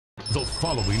The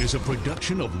following is a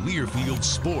production of Learfield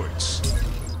Sports.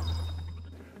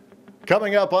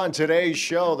 Coming up on today's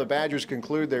show, the Badgers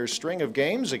conclude their string of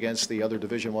games against the other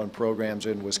Division I programs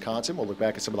in Wisconsin. We'll look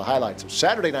back at some of the highlights of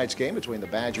Saturday night's game between the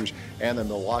Badgers and the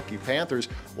Milwaukee Panthers.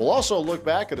 We'll also look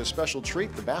back at a special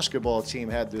treat the basketball team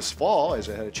had this fall as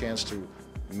it had a chance to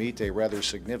meet a rather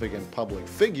significant public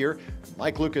figure.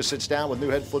 Mike Lucas sits down with new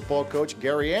head football coach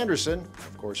Gary Anderson.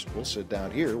 Of course, we'll sit down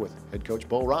here with head coach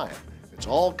Bo Ryan. It's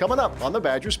all coming up on the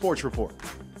Badger Sports Report.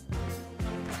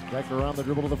 Decker on the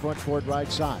dribble to the front court right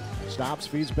side. Stops,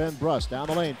 feeds Ben Bruss. Down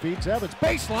the lane, feeds Evans.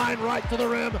 Baseline right to the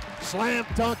rim. Slam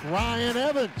dunk, Ryan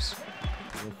Evans.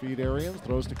 Will feed Arians,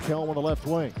 throws to Kelm on the left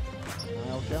wing.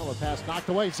 Kyle Kelm, a pass knocked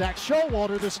away. Zach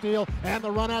Showalter the steal, and the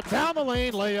run out down the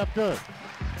lane, layup good.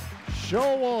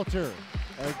 Showalter,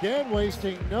 again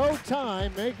wasting no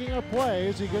time making a play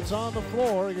as he gets on the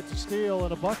floor. He gets a steal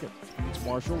and a bucket. It's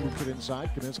Marshall, loops it inside.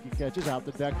 Kaminsky catches out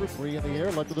to Decker. Three in the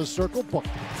air, left of the circle. Book.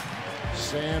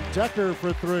 Sam Decker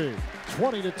for three.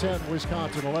 20-10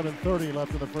 Wisconsin, 11:30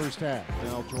 left in the first half.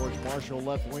 Now George Marshall,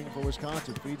 left wing for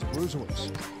Wisconsin, feeds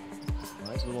Bruzewicz.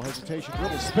 Nice little hesitation,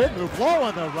 dribble, spin move, low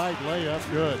on the right,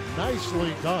 layup, good.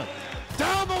 Nicely done.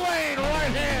 Down the lane,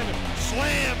 right hand,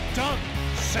 slam dunk.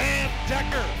 Sam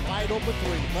Decker, wide open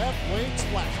three, left wing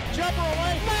splash, jumper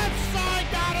away, left side,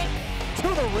 got it, to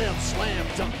the rim, slam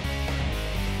dunk.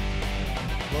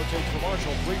 Rotates for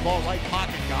Marshall, three ball right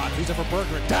pocket, got it, he's it for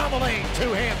Bergeron, down the lane,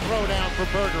 two-hand throw down for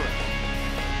Bergeron.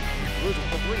 Loses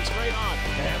the three straight on,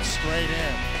 and straight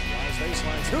in. Rise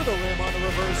baseline to the rim on the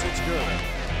reverse, it's good.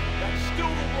 That's still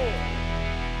the roll.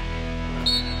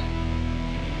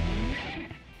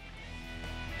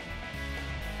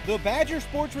 The Badger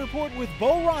Sports Report with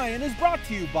Bo Ryan is brought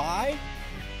to you by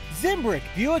Zimbrick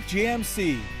Buick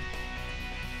GMC,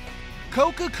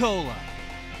 Coca-Cola,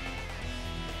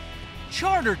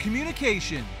 Charter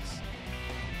Communications,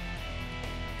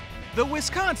 the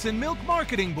Wisconsin Milk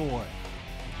Marketing Board,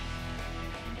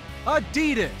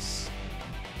 Adidas,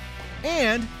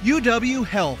 and UW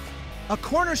Health, a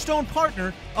cornerstone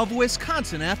partner of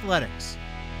Wisconsin Athletics.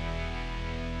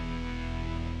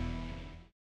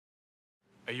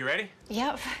 Are you ready?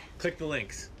 Yep. Click the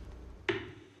links.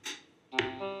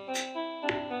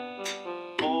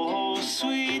 Oh,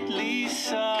 sweet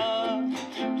Lisa,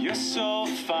 you're so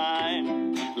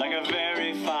fine, like a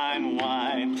very fine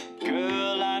wine.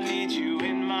 Girl, I need you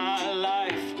in my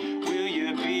life. Will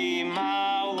you be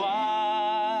my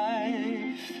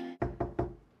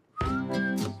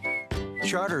wife?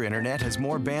 Charter Internet has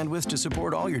more bandwidth to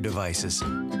support all your devices.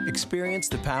 Experience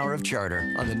the power of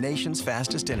Charter on the nation's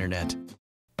fastest internet.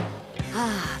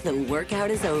 Ah, the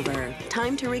workout is over.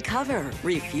 Time to recover,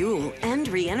 refuel, and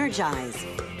re-energize.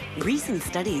 Recent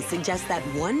studies suggest that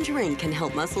one drink can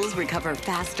help muscles recover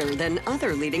faster than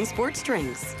other leading sports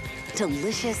drinks.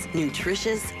 Delicious,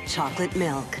 nutritious chocolate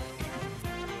milk.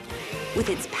 With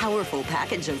its powerful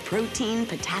package of protein,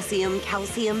 potassium,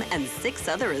 calcium, and 6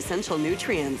 other essential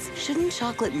nutrients, shouldn't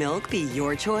chocolate milk be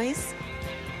your choice?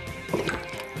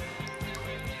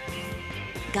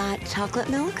 Got chocolate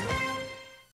milk?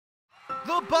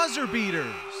 The buzzer beaters,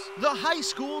 the high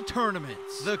school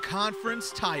tournaments, the conference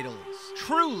titles,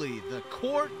 truly the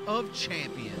court of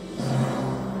champions.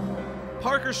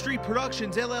 Parker Street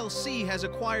Productions LLC has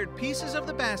acquired pieces of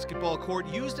the basketball court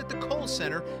used at the Kohl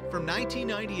Center from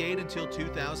 1998 until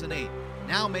 2008,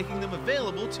 now making them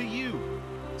available to you.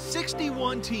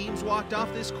 61 teams walked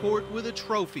off this court with a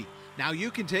trophy. Now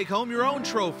you can take home your own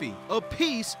trophy, a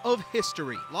piece of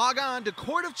history. Log on to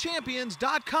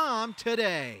courtofchampions.com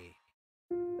today.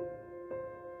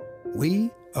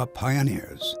 We are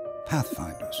pioneers,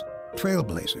 pathfinders,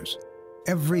 trailblazers.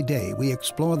 Every day we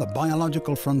explore the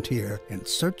biological frontier in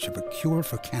search of a cure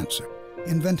for cancer,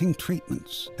 inventing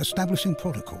treatments, establishing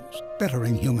protocols,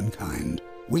 bettering humankind.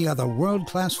 We are the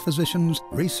world-class physicians,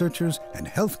 researchers, and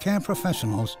healthcare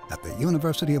professionals at the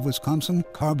University of Wisconsin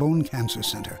Carbone Cancer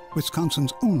Center,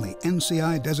 Wisconsin's only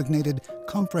NCI-designated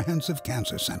comprehensive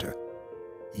cancer center.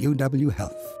 UW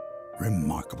Health.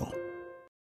 Remarkable.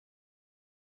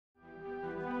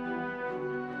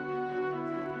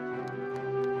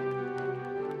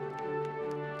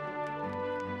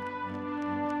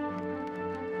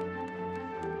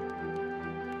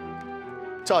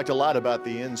 Talked a lot about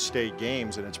the in-state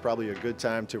games, and it's probably a good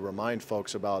time to remind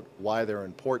folks about why they're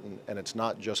important, and it's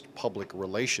not just public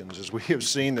relations. As we have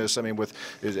seen this, I mean,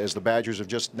 as the Badgers have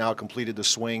just now completed the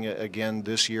swing again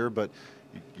this year, but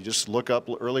you just look up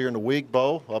earlier in the week,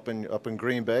 Bo, up in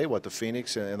Green Bay, the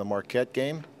Phoenix and the Marquette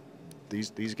game.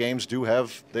 These games do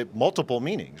have multiple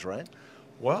meanings, right?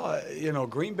 Well, you know,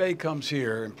 Green Bay comes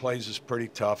here and plays us pretty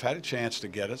tough. Had a chance to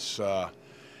get us.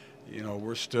 you know,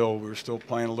 we're still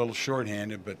playing a little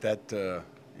shorthanded, but that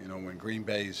you know, when Green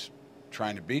Bay's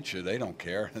trying to beat you, they don't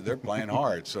care. They're playing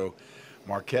hard. So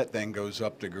Marquette then goes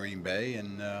up to Green Bay,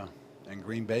 and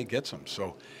Green Bay gets them.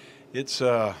 So it's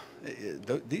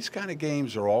these kind of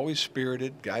games are always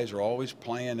spirited. Guys are always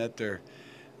playing at their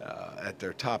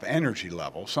top energy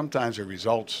level. Sometimes the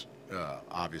results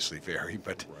obviously vary,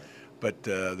 but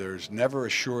there's never a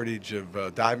shortage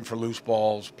of diving for loose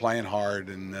balls, playing hard,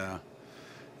 and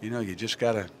you know, you just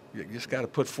gotta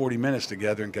put 40 minutes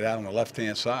together and get out on the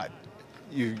left-hand side.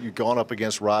 You've gone up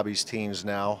against Robbie's teams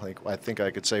now. I think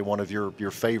I could say one of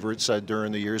your favorites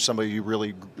during the years, somebody you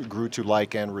really grew to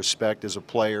like and respect as a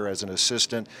player, as an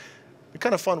assistant. It's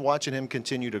kind of fun watching him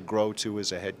continue to grow too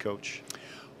as a head coach.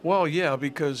 Well, yeah,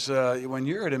 because when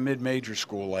you're at a mid-major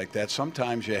school like that,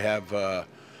 sometimes you have a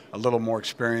little more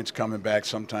experience coming back.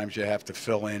 Sometimes you have to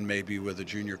fill in maybe with a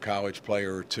junior college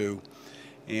player or two.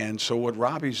 And so what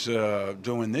Robbie's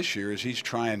doing this year is he's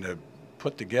trying to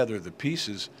put together the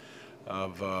pieces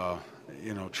of,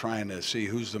 you know, trying to see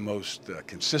who's the most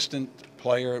consistent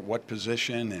player at what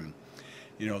position. And,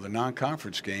 you know, the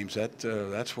non-conference games,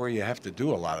 that's where you have to do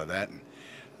a lot of that.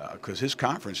 Because his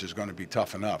conference is going to be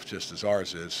tough enough, just as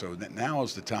ours is. So now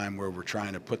is the time where we're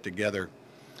trying to put together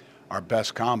our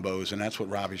best combos, and that's what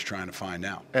Robbie's trying to find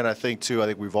out. And I think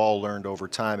we've all learned over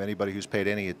time, anybody who's paid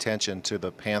any attention to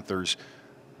the Panthers,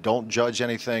 don't judge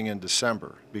anything in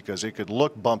December, because it could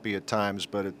look bumpy at times,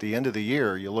 but at the end of the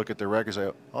year, you look at their records and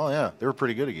say, oh, yeah, they were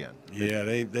pretty good again. Yeah,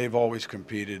 they've always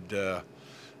competed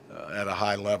at a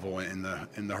high level in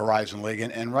the Horizon League,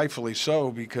 and rightfully so,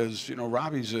 because, you know,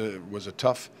 Robbie's was a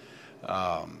tough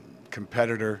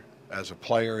competitor as a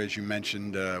player, as you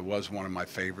mentioned, was one of my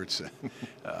favorites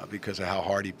because of how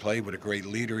hard he played, what a great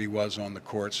leader he was on the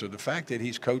court. So the fact that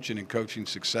he's coaching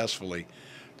successfully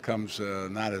comes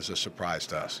not as a surprise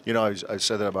to us. You know, I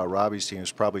said that about Robbie's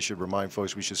teams. Probably should remind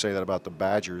folks we should say that about the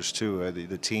Badgers too.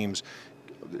 The teams,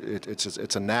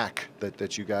 it's a knack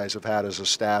that you guys have had as a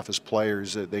staff, as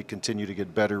players, that they continue to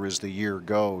get better as the year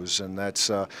goes, and that's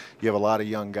you have a lot of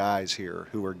young guys here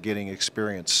who are getting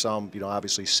experience. Some, you know,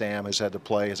 obviously Sam has had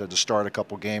to start a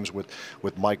couple games with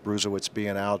Mike Bruzewicz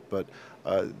being out, but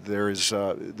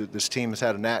this team has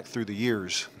had a knack through the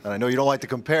years, and I know you don't like to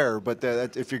compare, but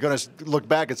if you're going to look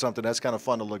back at something, that's kind of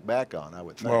fun to look back on, I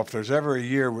would think. Well, if there's ever a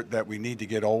year that we need to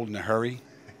get old in a hurry,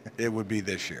 it would be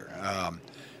this year.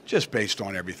 Just based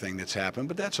on everything that's happened,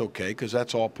 but that's okay because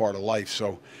that's all part of life.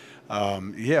 So,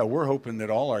 yeah, we're hoping that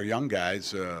all our young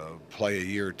guys play a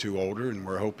year or two older, and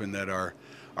we're hoping that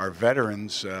our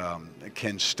veterans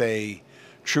can stay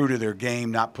true to their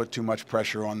game, not put too much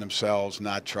pressure on themselves,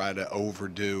 not try to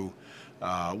overdo,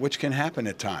 which can happen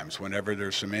at times whenever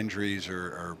there's some injuries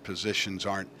or positions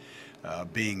aren't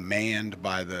being manned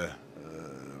by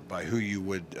by who you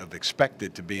would have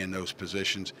expected to be in those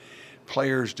positions.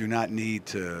 Players do not need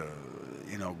to,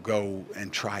 you know, go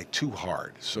and try too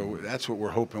hard. So that's what we're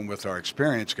hoping with our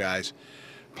experienced guys.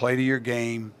 Play to your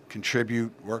game,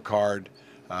 contribute, work hard,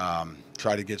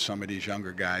 try to get some of these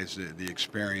younger guys the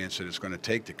experience that it's going to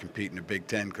take to compete in the Big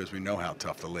Ten, because we know how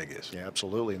tough the league is. Yeah,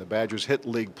 absolutely. And the Badgers hit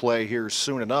league play here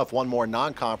soon enough. One more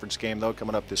non-conference game, though,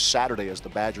 coming up this Saturday as the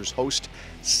Badgers host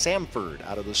Samford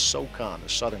out of the SoCon, the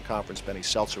Southern Conference. Benny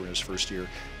Seltzer in his first year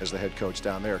as the head coach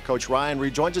down there. Coach Ryan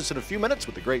rejoins us in a few minutes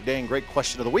with the Great Day and Great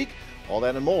Question of the Week. All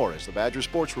that and more as the Badger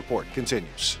Sports Report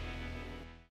continues.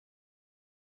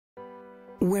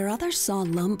 Where others saw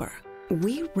lumber,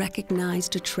 we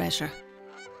recognized a treasure.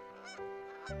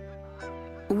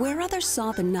 Where others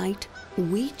saw the night,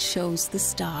 we chose the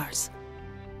stars.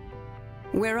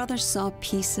 Where others saw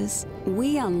pieces,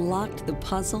 we unlocked the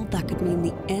puzzle that could mean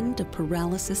the end of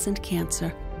paralysis and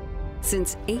cancer.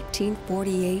 Since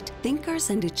 1848, thinkers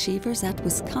and achievers at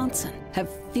Wisconsin have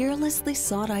fearlessly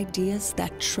sought ideas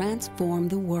that transform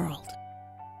the world.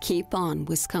 Keep on,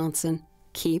 Wisconsin.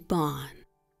 Keep on.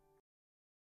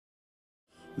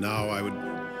 Now I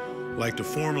would like to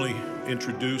formally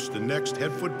introduce the next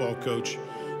head football coach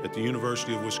at the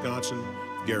University of Wisconsin,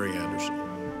 Gary Anderson.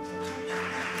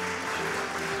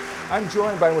 I'm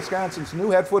joined by Wisconsin's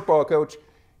new head football coach,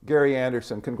 Gary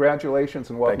Anderson. Congratulations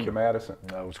and welcome to Madison.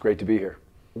 It was great to be here.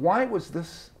 Why was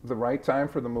this the right time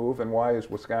for the move, and why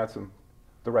is Wisconsin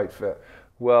the right fit?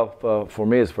 Well, for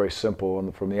me, it's very simple.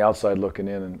 And from the outside looking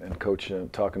in and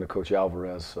talking to Coach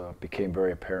Alvarez, became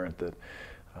very apparent that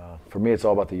for me, it's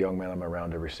all about the young man I'm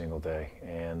around every single day.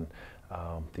 And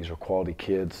these are quality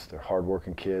kids. They're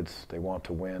hardworking kids. They want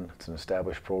to win. It's an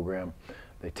established program.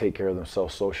 They take care of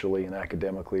themselves socially and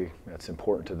academically. That's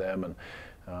important to them. And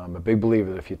I'm a big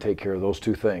believer that if you take care of those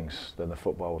two things, then the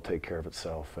football will take care of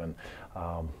itself. And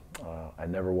I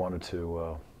never wanted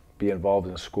to be involved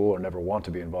in a school or never want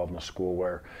to be involved in a school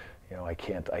where, you know, I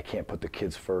can't put the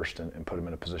kids first and put them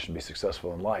in a position to be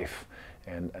successful in life,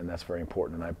 and that's very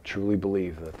important. And I truly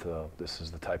believe that this is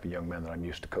the type of young man that I'm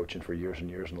used to coaching for years and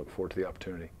years, and look forward to the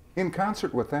opportunity. In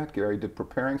concert with that, Gary, did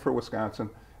preparing for Wisconsin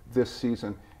this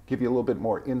season give you a little bit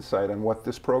more insight on what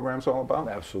this program's all about?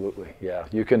 Absolutely, yeah.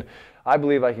 You can. I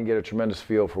believe I can get a tremendous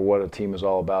feel for what a team is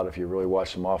all about if you really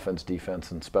watch some offense,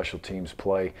 defense, and special teams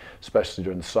play, especially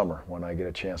during the summer when I get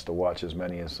a chance to watch as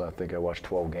many as I think I watched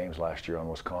 12 games last year on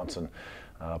Wisconsin,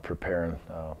 preparing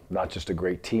not just a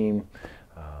great team,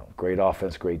 great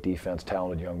offense, great defense,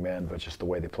 talented young men, but just the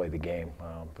way they play the game.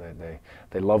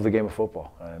 They love the game of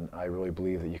football, and I really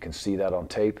believe that you can see that on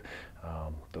tape,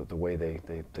 the way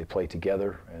they play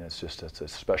together, and it's a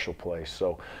special place.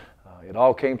 So it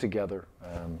all came together,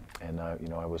 and you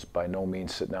know, I was by no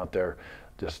means sitting out there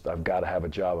just, I've got to have a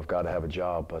job,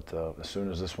 but as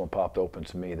soon as this one popped open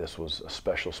to me, this was a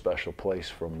special, special place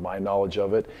from my knowledge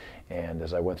of it, and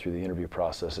as I went through the interview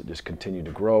process, it just continued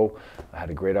to grow. I had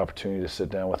a great opportunity to sit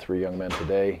down with 3 young men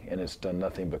today, and it's done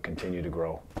nothing but continue to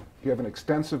grow. You have an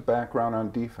extensive background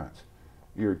on defense.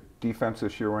 Your defense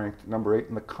this year ranked number 8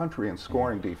 in the country in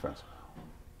scoring defense.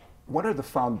 What's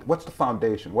the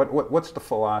foundation? What's the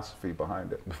philosophy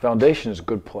behind it? The foundation is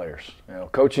good players. You know,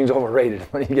 coaching's overrated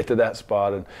when you get to that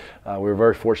spot, and we were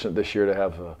very fortunate this year to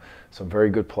have some very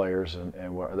good players. And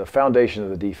the foundation of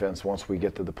the defense, once we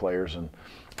get to the players,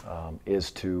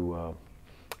 is to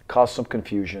cause some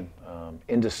confusion,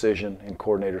 indecision in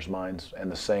coordinators' minds,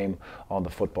 and the same on the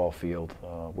football field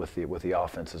with the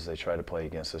offense as they try to play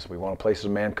against us. We want to play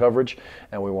some man coverage,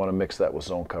 and we want to mix that with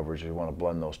zone coverage. We want to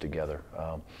blend those together.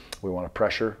 We want to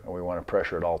pressure, and we want to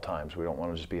pressure at all times. We don't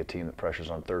want to just be a team that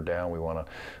pressures on third down. We want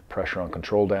to pressure on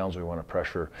control downs. We want to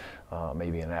pressure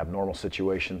maybe in abnormal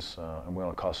situations, and we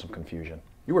want to cause some confusion.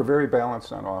 You were very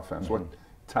balanced on offense. What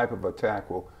type of attack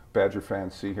will Badger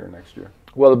fans see here next year?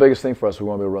 Well, the biggest thing for us, we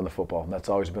want to be able to run the football. That's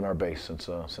always been our base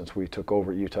since we took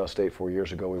over at Utah State 4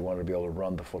 years ago. We wanted to be able to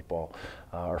run the football.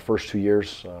 Our first 2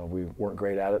 years, we weren't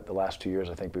great at it. The last 2 years,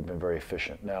 I think we've been very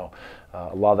efficient. Now,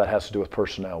 a lot of that has to do with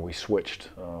personnel. We switched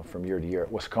from year to year.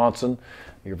 At Wisconsin,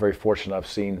 you're very fortunate. I've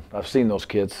seen those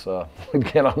kids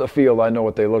get on the field. I know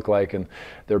what they look like, and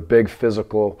they're big,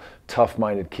 physical,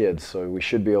 tough-minded kids. So we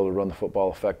should be able to run the football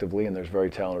effectively, and there's very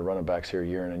talented running backs here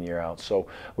year in and year out. So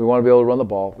we want to be able to run the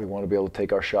ball. We want to be able to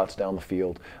take our shots down the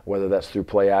field, whether that's through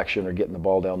play action or getting the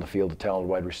ball down the field to talented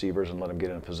wide receivers and let them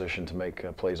get in a position to make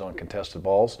plays on contested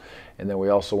balls. And then we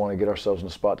also want to get ourselves in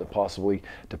a spot to possibly,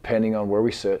 depending on where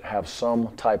we sit, have some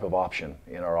type of option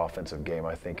in our offensive game.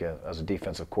 I think as a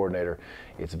defensive coordinator,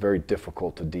 it's very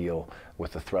difficult to deal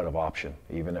with the threat of option.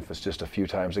 Even if it's just a few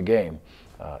times a game,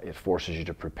 it forces you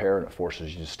to prepare, and it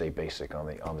forces you to stay basic on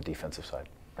the defensive side.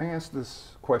 I asked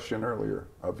this question earlier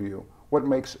of you. What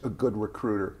makes a good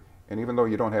recruiter? And even though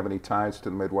you don't have any ties to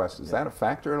the Midwest, is that a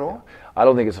factor at all? I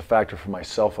don't think it's a factor for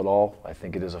myself at all. I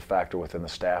think it is a factor within the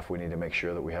staff. We need to make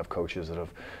sure that we have coaches that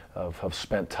have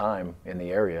spent time in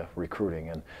the area recruiting.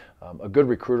 And a good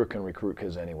recruiter can recruit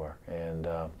kids anywhere. And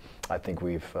I think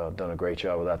we've done a great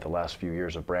job of that the last few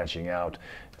years of branching out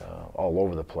all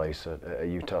over the place. At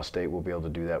Utah State, we'll be able to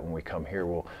do that when we come here.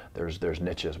 There's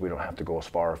niches. We don't have to go as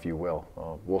far, if you will.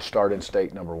 We'll start in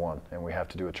state, number 1, and we have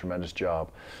to do a tremendous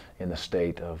job in the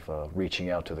state of reaching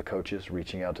out to the coaches,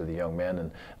 reaching out to the young men,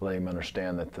 and letting them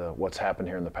understand that what's happened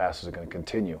here in the past is going to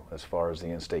continue as far as the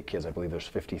in-state kids. I believe there's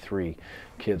 53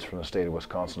 kids from the state of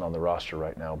Wisconsin on the roster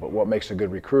right now. But what makes a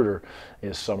good recruiter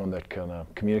is someone that can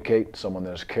communicate, someone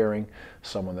that is caring,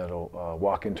 someone that will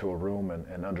walk into a room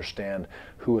and understand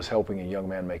who is helping a young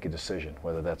man make a decision,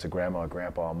 whether that's a grandma, a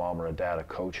grandpa, a mom, or a dad, a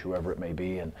coach, whoever it may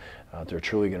be. And they're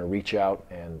truly going to reach out,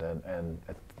 and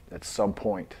at some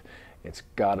point, it's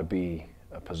got to be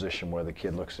a position where the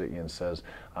kid looks at you and says,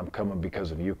 I'm coming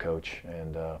because of you, coach.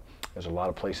 And there's a lot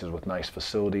of places with nice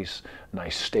facilities,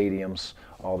 nice stadiums,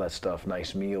 all that stuff,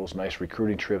 nice meals, nice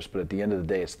recruiting trips, but at the end of the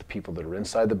day, it's the people that are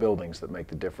inside the buildings that make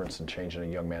the difference in changing a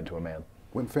young man to a man.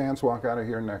 When fans walk out of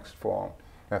here next fall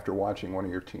after watching one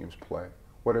of your teams play,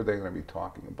 what are they going to be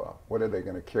talking about? What are they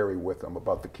going to carry with them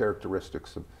about the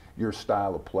characteristics of your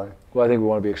style of play? Well, I think we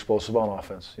want to be explosive on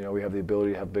offense. You know, we have the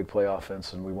ability to have big play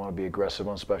offense, and we want to be aggressive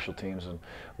on special teams, and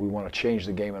we want to change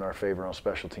the game in our favor on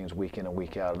special teams week in and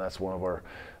week out. And that's one of our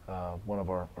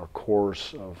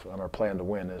cores on our plan to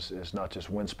win is not just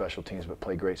win special teams, but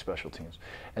play great special teams,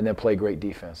 and then play great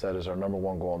defense. That is our number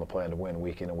 1 goal on the plan to win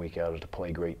week in and week out, is to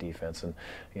play great defense. And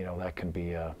you know, that can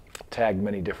be tagged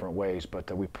many different ways, but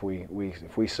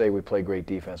if we say we play great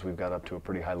defense, we've got up to a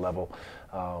pretty high level.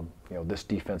 You know, this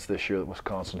defense this year that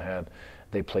Wisconsin had,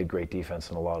 they played great defense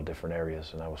in a lot of different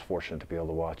areas, and I was fortunate to be able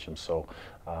to watch them. So,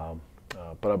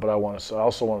 but I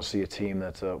also want to see a team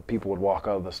that people would walk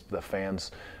out of the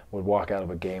fans would walk out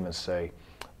of a game and say,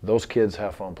 those kids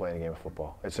have fun playing a game of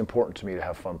football. It's important to me to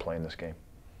have fun playing this game.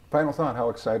 Final thought, how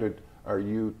excited are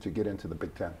you to get into the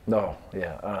Big Ten? No,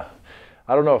 yeah.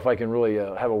 I don't know if I can really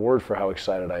have a word for how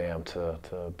excited I am to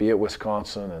be at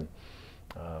Wisconsin and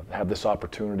have this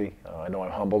opportunity. I know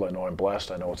I'm humbled. I know I'm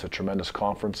blessed. I know it's a tremendous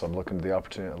conference. I'm looking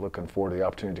forward to the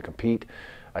opportunity to compete.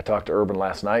 I talked to Urban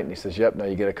last night, and he says, "Yep, now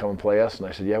you get to come and play us." And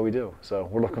I said, "Yeah, we do." So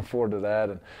we're looking forward to that.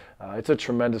 And it's a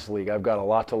tremendous league. I've got a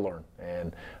lot to learn,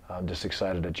 and I'm just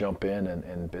excited to jump in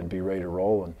and be ready to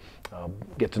roll and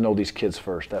get to know these kids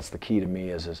first. That's the key to me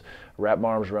is wrap my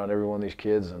arms around every one of these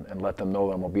kids and let them know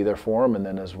that I'm going to be there for them. And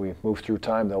then as we move through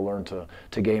time, they'll learn to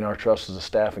gain our trust as a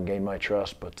staff and gain my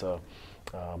trust. But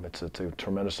it's a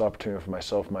tremendous opportunity for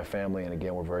myself and my family. And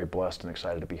again, we're very blessed and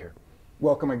excited to be here.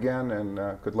 Welcome again, and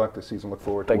good luck this season. Look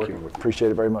forward to working with you.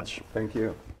 Appreciate it very much. Thank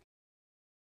you.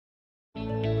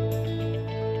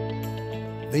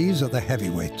 These are the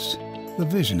heavyweights, the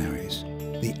visionaries,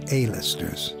 the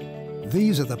A-listers.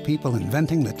 These are the people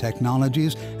inventing the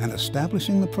technologies and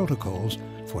establishing the protocols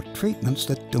for treatments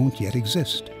that don't yet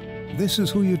exist. This is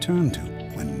who you turn to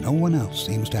when no one else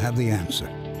seems to have the answer.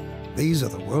 These are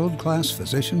the world-class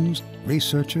physicians,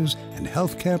 researchers, and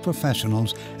healthcare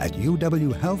professionals at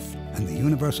UW Health and the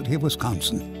University of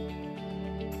Wisconsin.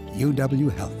 UW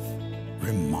Health.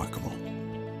 Remarkable.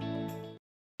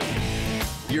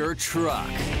 Your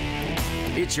truck.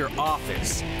 It's your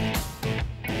office.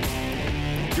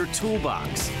 Your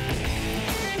toolbox.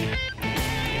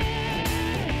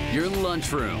 Your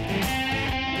lunchroom.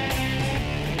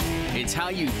 It's how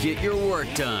you get your work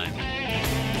done.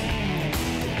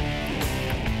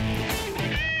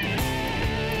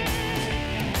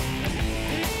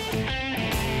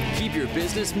 Keep your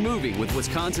business moving with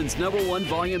Wisconsin's #1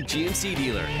 volume GMC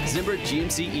dealer, Zimmer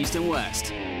GMC East and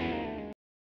West.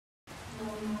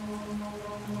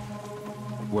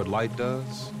 What light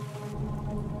does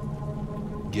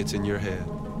gets in your head.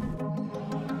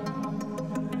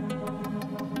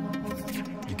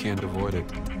 You can't avoid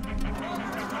it.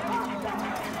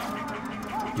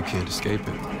 You can't escape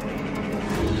it.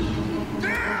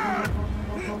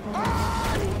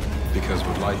 Because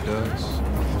what light does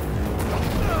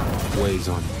weighs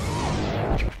on you.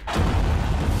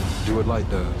 Do what light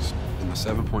does in the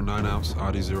 7.9-ounce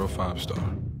Audi 05 Star.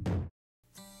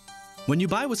 When you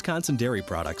buy Wisconsin dairy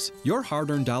products, your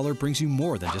hard-earned dollar brings you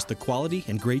more than just the quality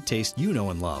and great taste you know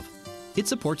and love. It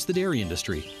supports the dairy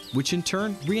industry, which in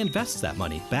turn reinvests that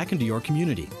money back into your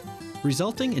community,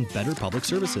 resulting in better public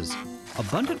services,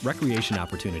 abundant recreation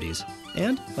opportunities,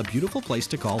 and a beautiful place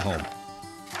to call home.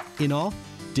 In all,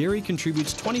 dairy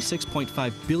contributes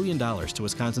 $26.5 billion to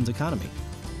Wisconsin's economy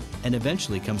and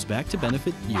eventually comes back to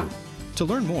benefit you. To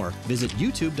learn more, visit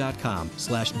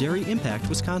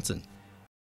youtube.com/dairyimpactwisconsin.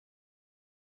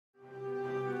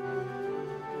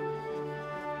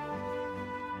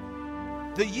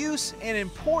 The use and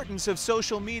importance of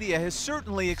social media has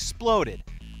certainly exploded,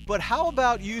 but how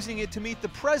about using it to meet the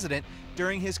president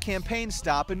during his campaign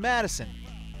stop in Madison?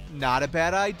 Not a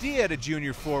bad idea to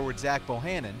junior forward Zach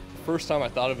Bohannon. First time I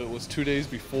thought of it was 2 days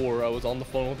before I was on the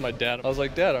phone with my dad. I was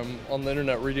like, Dad, I'm on the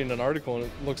internet reading an article and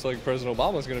it looks like President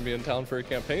Obama's going to be in town for a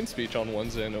campaign speech on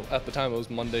Wednesday. And at the time it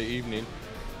was Monday evening.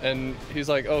 And he's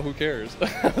like, oh, who cares?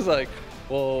 I was like,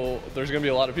 well, there's going to be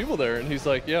a lot of people there. And he's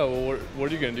like, yeah, well, what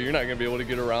are you going to do? You're not going to be able to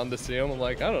get around to see him. I'm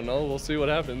like, I don't know. We'll see what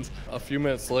happens. A few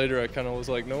minutes later, I kind of was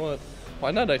like, you know what? Why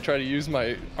not I try to use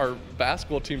our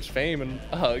basketball team's fame and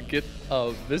get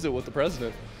a visit with the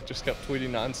president? Just kept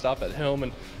tweeting nonstop at him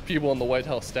and people on the White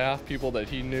House staff, people that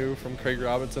he knew, from Craig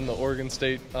Robinson, the Oregon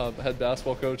State head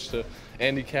basketball coach, to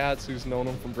Andy Katz, who's known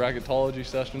him from bracketology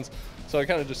sessions. So I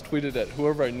kind of just tweeted at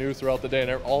whoever I knew throughout the day, and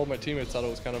all of my teammates thought it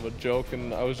was kind of a joke,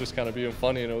 and I was just kind of being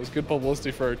funny, and it was good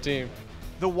publicity for our team.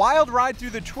 The wild ride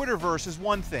through the Twitterverse is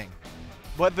one thing,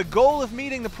 but the goal of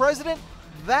meeting the president,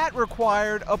 that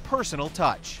required a personal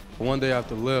touch. One day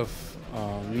after lift,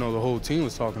 the whole team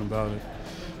was talking about it.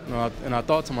 And I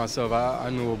thought to myself, I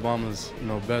knew Obama's,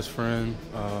 best friend,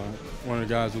 one of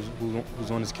the guys who was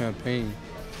on his campaign.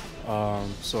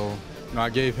 So I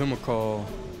gave him a call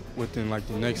within like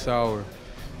the next hour,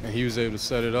 and he was able to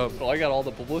set it up. Well, I got all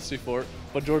the publicity for it,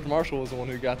 but George Marshall was the one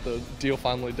who got the deal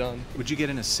finally done. Would you get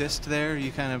an assist there?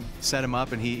 You kind of set him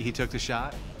up and he took the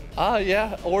shot?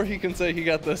 Yeah, or he can say he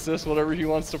got the assist, whatever he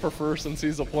wants to prefer since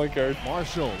he's a point guard.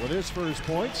 Marshall with his first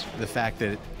points. The fact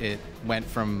that it went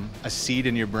from a seed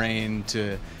in your brain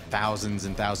to thousands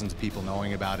and thousands of people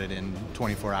knowing about it in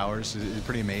 24 hours is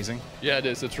pretty amazing. Yeah, it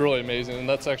is. It's really amazing. And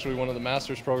that's actually one of the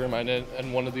master's program I did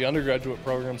and one of the undergraduate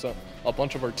programs that a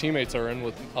bunch of our teammates are in,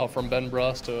 with from Ben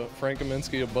Brust to Frank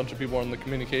Kaminsky. A bunch of people are in the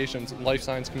communications, life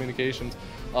science communications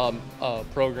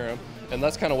program. And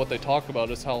that's kind of what they talk about,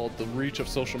 is how the reach of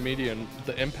social media and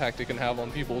the impact it can have on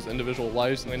people's individual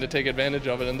lives, and to take advantage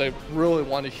of it. And they really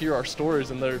want to hear our stories,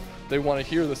 and they want to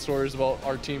hear the stories about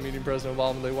our team meeting President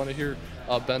Obama. They want to hear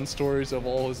Ben's stories of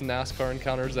all his NASCAR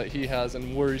encounters that he has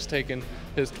and where he's taken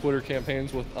his Twitter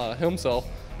campaigns with himself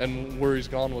and where he's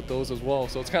gone with those as well.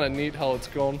 So it's kind of neat how it's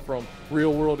gone from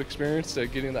real world experience to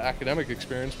getting the academic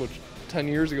experience, which 10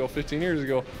 years ago, 15 years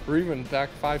ago, or even back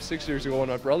 5-6 years ago when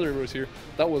my brother was here,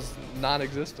 that was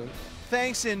non-existent.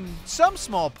 Thanks in some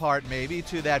small part maybe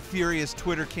to that furious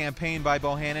Twitter campaign by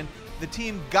Bohannon, the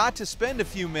team got to spend a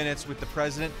few minutes with the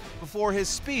president before his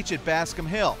speech at Bascom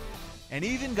Hill, and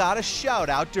even got a shout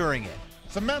out during it.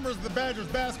 Some members of the Badgers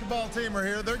basketball team are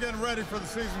here. They're getting ready for the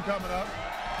season coming up.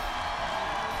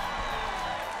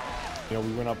 You know,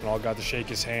 we went up and all got to shake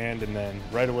his hand, and then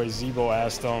right away Zebo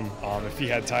asked him if he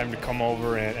had time to come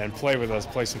over and play with us,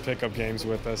 play some pickup games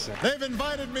with us. They've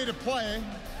invited me to play,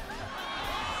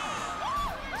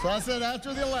 so I said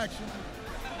after the election,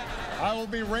 I will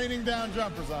be raining down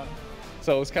jumpers on him.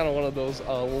 So it's kind of one of those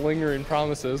lingering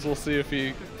promises. We'll see if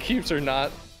he keeps or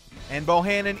not. And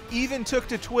Bohannon even took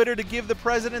to Twitter to give the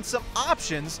president some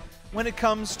options when it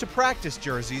comes to practice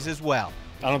jerseys as well.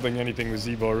 I don't think anything with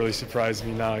Zebo really surprised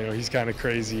me now. You know, he's kind of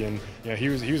crazy, and you know, he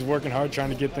was working hard trying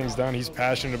to get things done. He's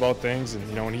passionate about things, and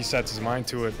you know, when he sets his mind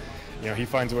to it, you know, he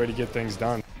finds a way to get things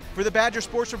done. For the Badger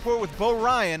Sports Report with Bo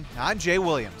Ryan, I'm Jay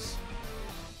Williams.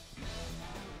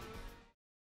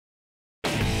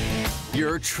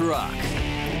 Your truck.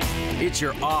 It's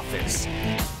your office.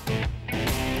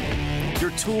 Your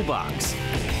toolbox.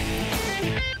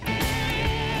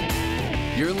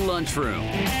 Your lunchroom.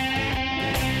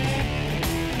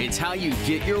 It's how you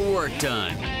get your work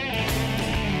done.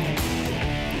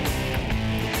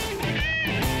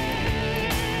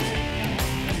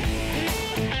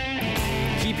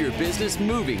 Keep your business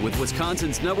moving with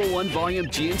Wisconsin's #1 volume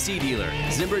GMC dealer,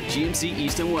 Zimbrick GMC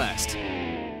East and West.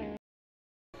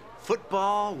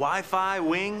 Football, Wi-Fi,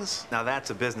 wings, now that's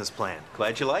a business plan.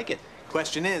 Glad you like it.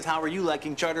 Question is, how are you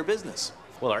liking Charter Business?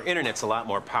 Well, our internet's a lot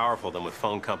more powerful than with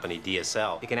phone company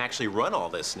DSL. It can actually run all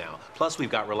this now. Plus, we've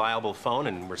got reliable phone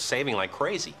and we're saving like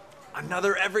crazy.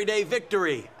 Another everyday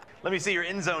victory. Let me see your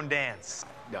in-zone dance.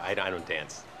 No, I don't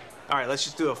dance. All right, let's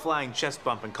just do a flying chest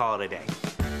bump and call it a day.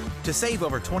 To save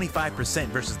over 25%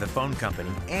 versus the phone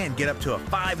company and get up to a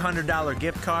 $500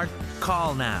 gift card,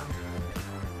 call now.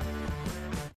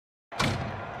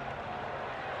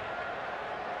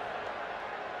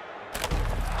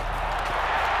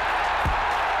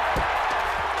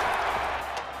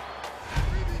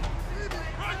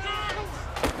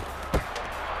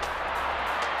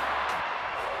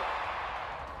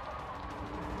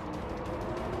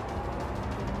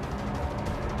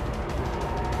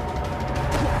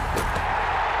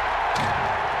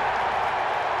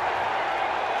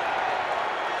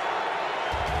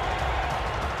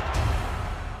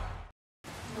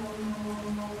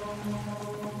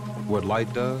 What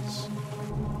light does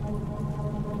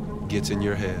gets in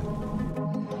your head.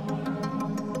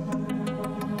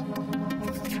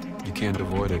 You can't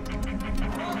avoid it.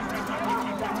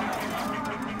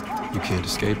 You can't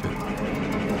escape it.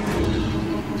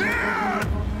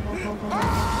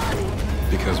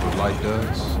 Because what light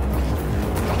does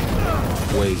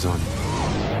weighs on you.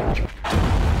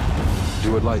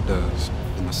 Do what light does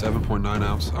in the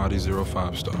 7.9-ounce Audi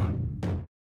 05 Star.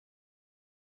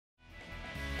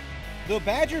 The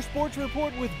Badger Sports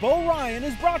Report with Bo Ryan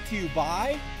is brought to you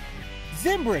by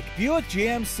Zimbrick Buick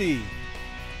GMC,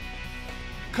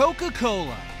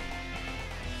 Coca-Cola,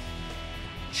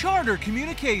 Charter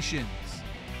Communications,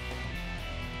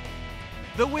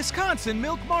 the Wisconsin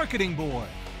Milk Marketing Board,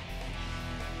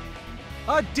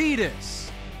 Adidas,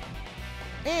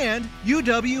 and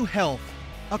UW Health,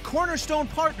 a cornerstone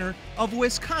partner of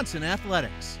Wisconsin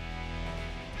Athletics.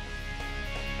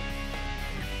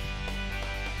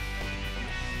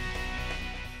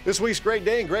 This week's Great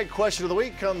Day and Great Question of the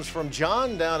Week comes from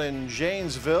John down in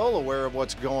Janesville, aware of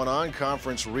what's going on,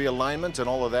 conference realignment and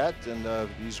all of that. And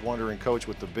he's wondering, Coach,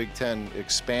 with the Big Ten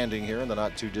expanding here in the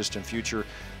not-too-distant future,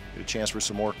 get a chance for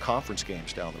some more conference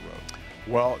games down the road.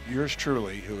 Well, yours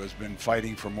truly, who has been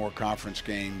fighting for more conference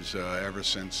games ever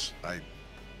since I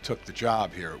took the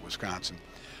job here at Wisconsin,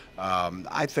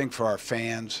 I think for our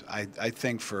fans, I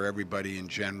think for everybody in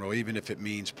general, even if it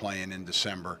means playing in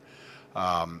December,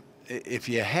 if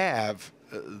you have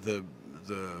the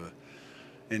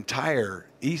entire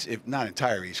East, if not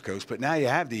entire East Coast, but now you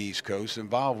have the East Coast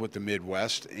involved with the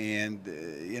Midwest, and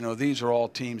these are all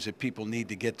teams that people need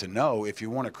to get to know. If you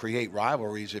want to create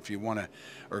rivalries,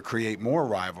 or create more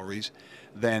rivalries,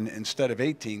 then instead of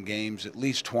 18 games, at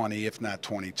least 20, if not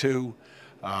 22,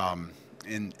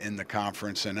 in the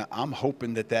conference. And I'm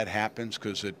hoping that happens,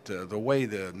 because the way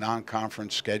the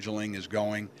non-conference scheduling is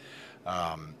going,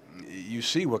 you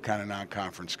see what kind of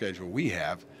non-conference schedule we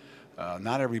have.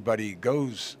 Not everybody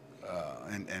goes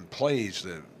and plays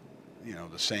the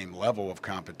same level of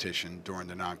competition during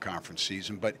the non-conference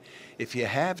season. But if you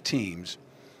have teams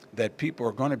that people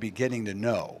are going to be getting to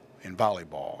know in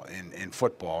volleyball, in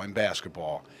football, in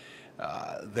basketball,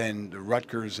 then the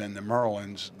Rutgers and the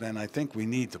Marylands, then I think we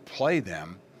need to play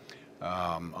them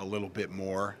a little bit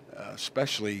more,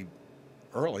 especially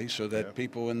early, so that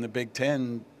people in the Big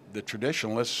Ten, the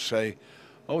traditionalists, say,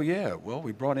 oh, yeah, well,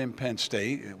 we brought in Penn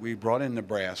State, we brought in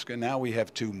Nebraska, now we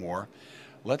have 2 more.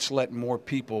 Let's let more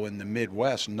people in the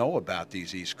Midwest know about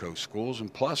these East Coast schools.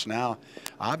 And plus now,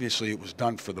 obviously, it was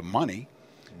done for the money.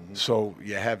 So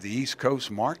you have the East Coast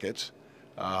markets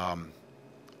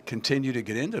continue to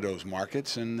get into those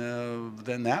markets, and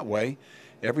then that way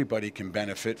everybody can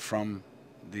benefit from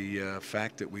the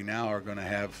fact that we now are going to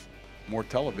have more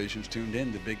televisions tuned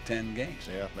in to Big Ten games.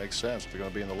 Yeah, makes sense. If they're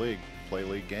going to be in the league, play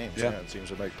league games. Yeah. It seems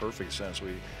to make perfect sense.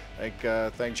 We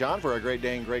thank John for a great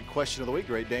day and great question of the week.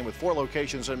 Great Dane with 4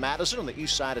 locations in Madison on the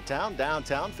east side of town,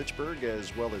 downtown, Fitchburg,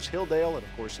 as well as Hilldale, and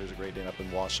of course there's a Great Dane up in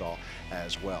Wausau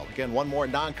as well. Again, one more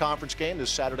non-conference game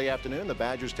this Saturday afternoon. The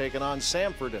Badgers taking on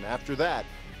Samford, and after that,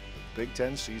 the Big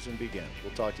Ten season begins.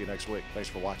 We'll talk to you next week. Thanks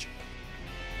for watching.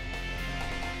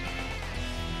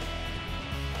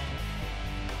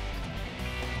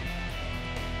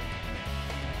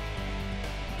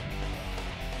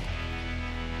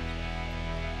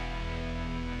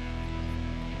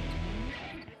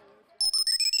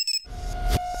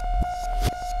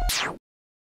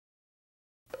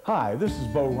 Hi, this is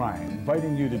Bo Ryan,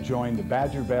 inviting you to join the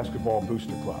Badger Basketball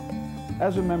Booster Club.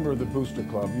 As a member of the Booster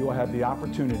Club, you will have the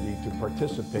opportunity to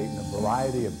participate in a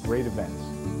variety of great events,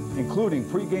 including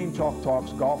pregame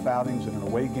talks, golf outings, and an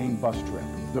away game bus trip.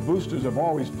 The Boosters have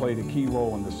always played a key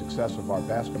role in the success of our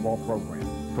basketball program.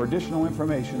 For additional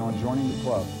information on joining the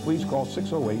club, please call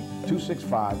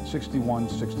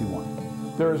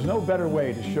 608-265-6161. There is no better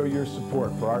way to show your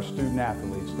support for our student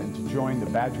athletes than to join the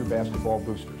Badger Basketball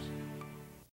Boosters.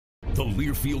 The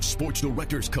Learfield Sports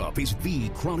Directors Cup is the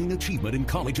crowning achievement in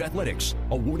college athletics,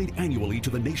 awarded annually to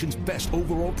the nation's best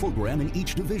overall program in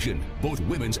each division, both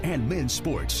women's and men's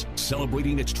sports.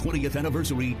 Celebrating its 20th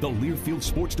anniversary, the Learfield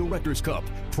Sports Directors Cup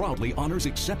proudly honors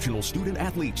exceptional student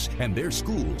athletes and their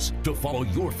schools. To follow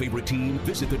your favorite team,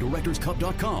 visit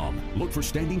thedirectorscup.com. Look for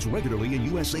standings regularly in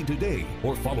USA Today,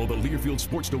 or follow the Learfield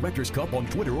Sports Directors Cup on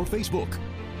Twitter or Facebook.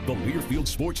 The Learfield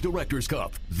Sports Directors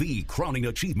Cup, the crowning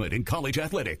achievement in college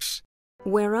athletics.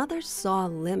 Where others saw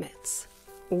limits,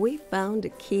 we found a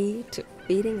key to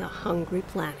feeding a hungry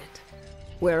planet.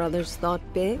 Where others thought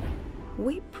big,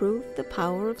 we proved the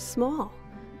power of small.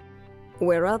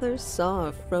 Where others saw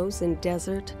a frozen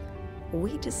desert,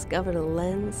 we discovered a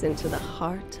lens into the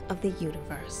heart of the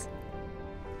universe.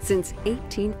 Since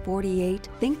 1848,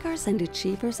 thinkers and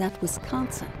achievers at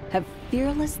Wisconsin have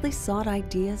fearlessly sought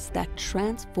ideas that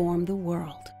transform the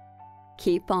world.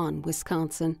 Keep on,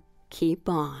 Wisconsin. Keep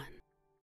on.